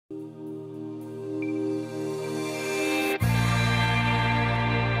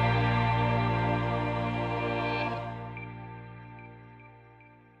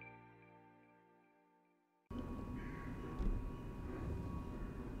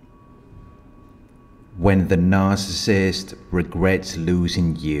when the narcissist regrets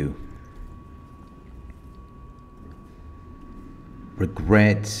losing you.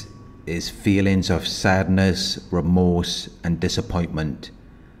 Regret is feelings of sadness, remorse, and disappointment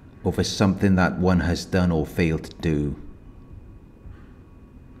over something that one has done or failed to do.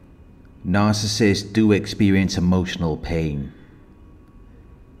 Narcissists do experience emotional pain,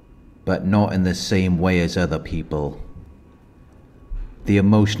 but not in the same way as other people. The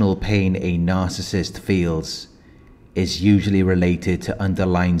emotional pain a narcissist feels is usually related to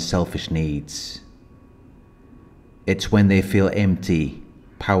underlying selfish needs. It's when they feel empty,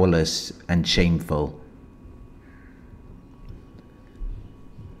 powerless, and shameful.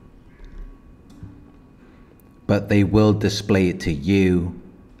 But they will display it to you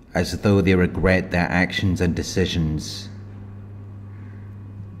as though they regret their actions and decisions,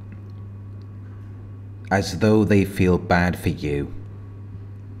 as though they feel bad for you,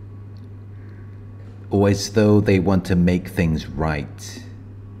 or as though they want to make things right,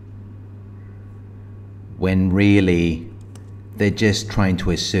 when really they're just trying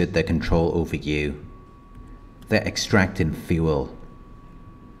to assert their control over you. They're extracting fuel,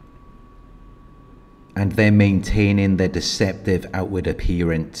 and they're maintaining their deceptive outward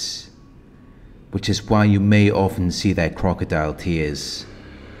appearance, which is why you may often see their crocodile tears.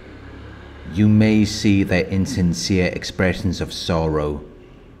 You may see their insincere expressions of sorrow,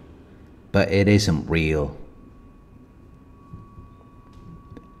 but it isn't real.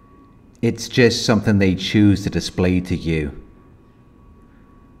 It's just something they choose to display to you.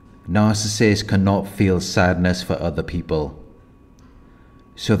 Narcissists cannot feel sadness for other people,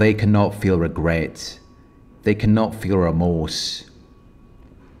 so they cannot feel regret. They cannot feel remorse.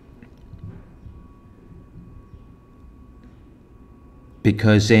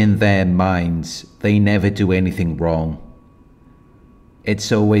 Because in their minds, they never do anything wrong.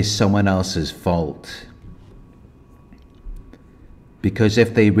 It's always someone else's fault. Because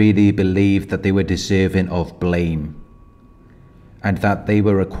if they really believed that they were deserving of blame, and that they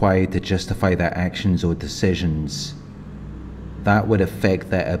were required to justify their actions or decisions, that would affect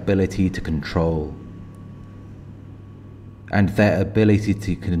their ability to control. And their ability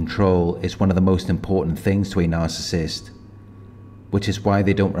to control is one of the most important things to a narcissist, which is why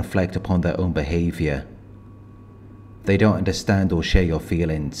they don't reflect upon their own behavior. They don't understand or share your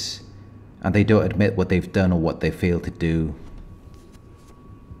feelings, and they don't admit what they've done or what they failed to do.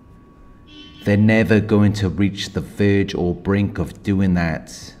 They're never going to reach the verge or brink of doing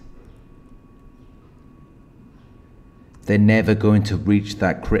that. They're never going to reach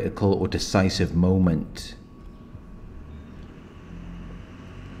that critical or decisive moment.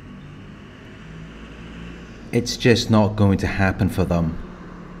 It's just not going to happen for them.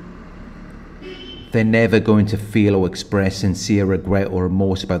 They're never going to feel or express sincere regret or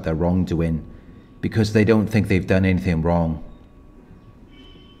remorse about their wrongdoing, because they don't think they've done anything wrong.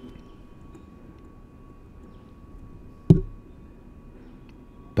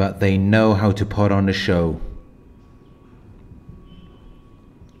 But they know how to put on a show.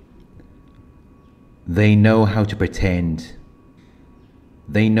 They know how to pretend.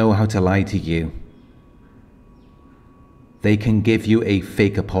 They know how to lie to you. They can give you a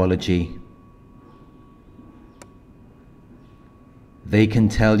fake apology. They can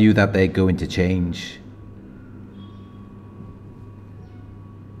tell you that they're going to change.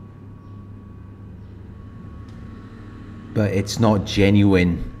 But it's not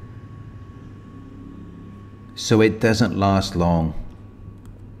genuine. So it doesn't last long.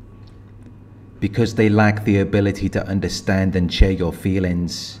 Because they lack the ability to understand and share your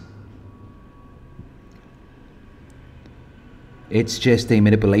feelings. It's just a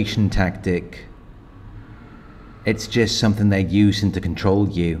manipulation tactic. It's just something they're using to control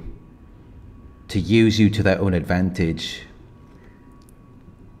you, to use you to their own advantage.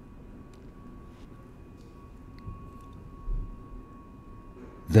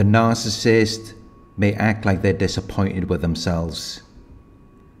 The narcissist may act like they're disappointed with themselves.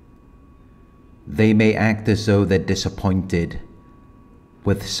 They may act as though they're disappointed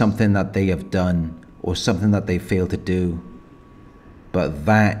with something that they have done or something that they failed to do. But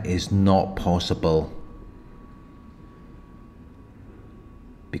that is not possible,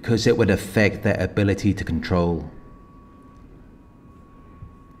 because it would affect their ability to control.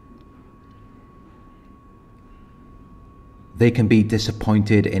 They can be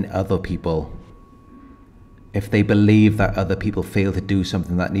disappointed in other people if they believe that other people failed to do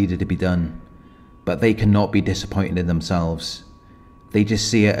something that needed to be done, but they cannot be disappointed in themselves. They just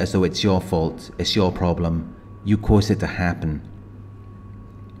see it as though it's your fault, it's your problem, you caused it to happen.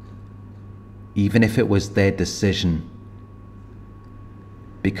 Even if it was their decision,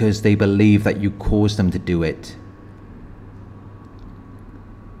 because they believe that you caused them to do it.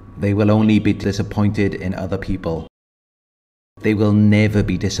 They will only be disappointed in other people. They will never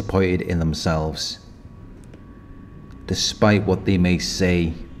be disappointed in themselves, despite what they may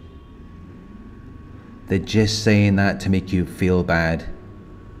say. They're just saying that to make you feel bad,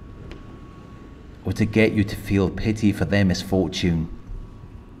 or to get you to feel pity for their misfortune.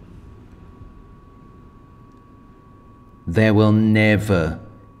 There will never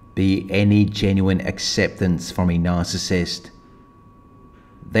be any genuine acceptance from a narcissist.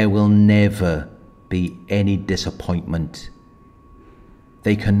 There will never be any disappointment.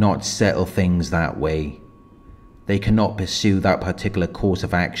 They cannot settle things that way. They cannot pursue that particular course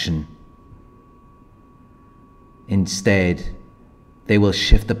of action. Instead, they will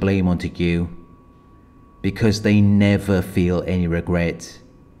shift the blame onto you, because they never feel any regret.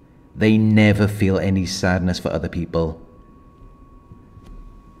 They never feel any sadness for other people.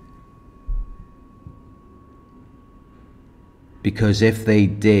 Because if they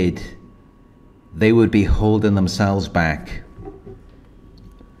did, they would be holding themselves back.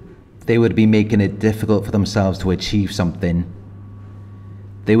 They would be making it difficult for themselves to achieve something.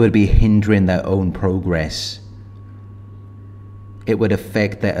 They would be hindering their own progress. It would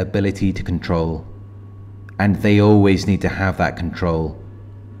affect their ability to control, and they always need to have that control.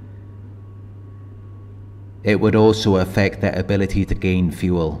 It would also affect their ability to gain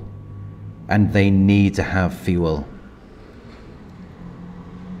fuel, and they need to have fuel.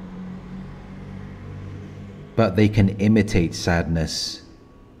 But they can imitate sadness.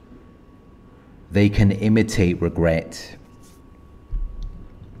 They can imitate regret,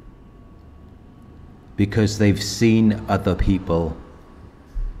 because they've seen other people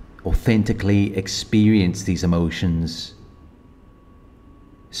authentically experience these emotions,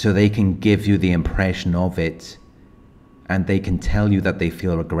 so they can give you the impression of it, and they can tell you that they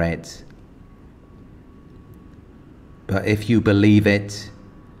feel regret. But if you believe it,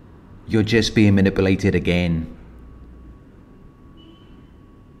 you're just being manipulated again.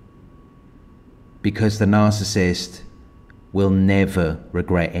 Because the narcissist will never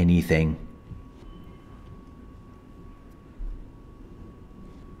regret anything.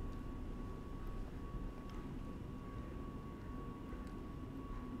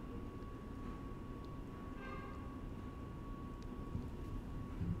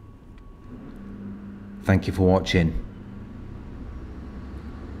 Thank you for watching.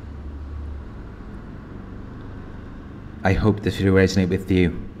 I hope this video resonated with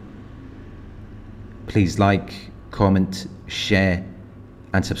you. Please like, comment, share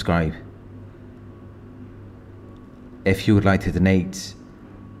and subscribe. If you would like to donate,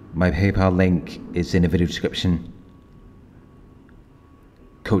 my PayPal link is in the video description.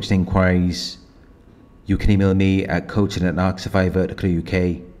 Coaching inquiries, you can email me at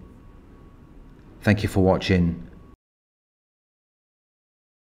coaching@narcsurvivor.co.uk. Thank you for watching.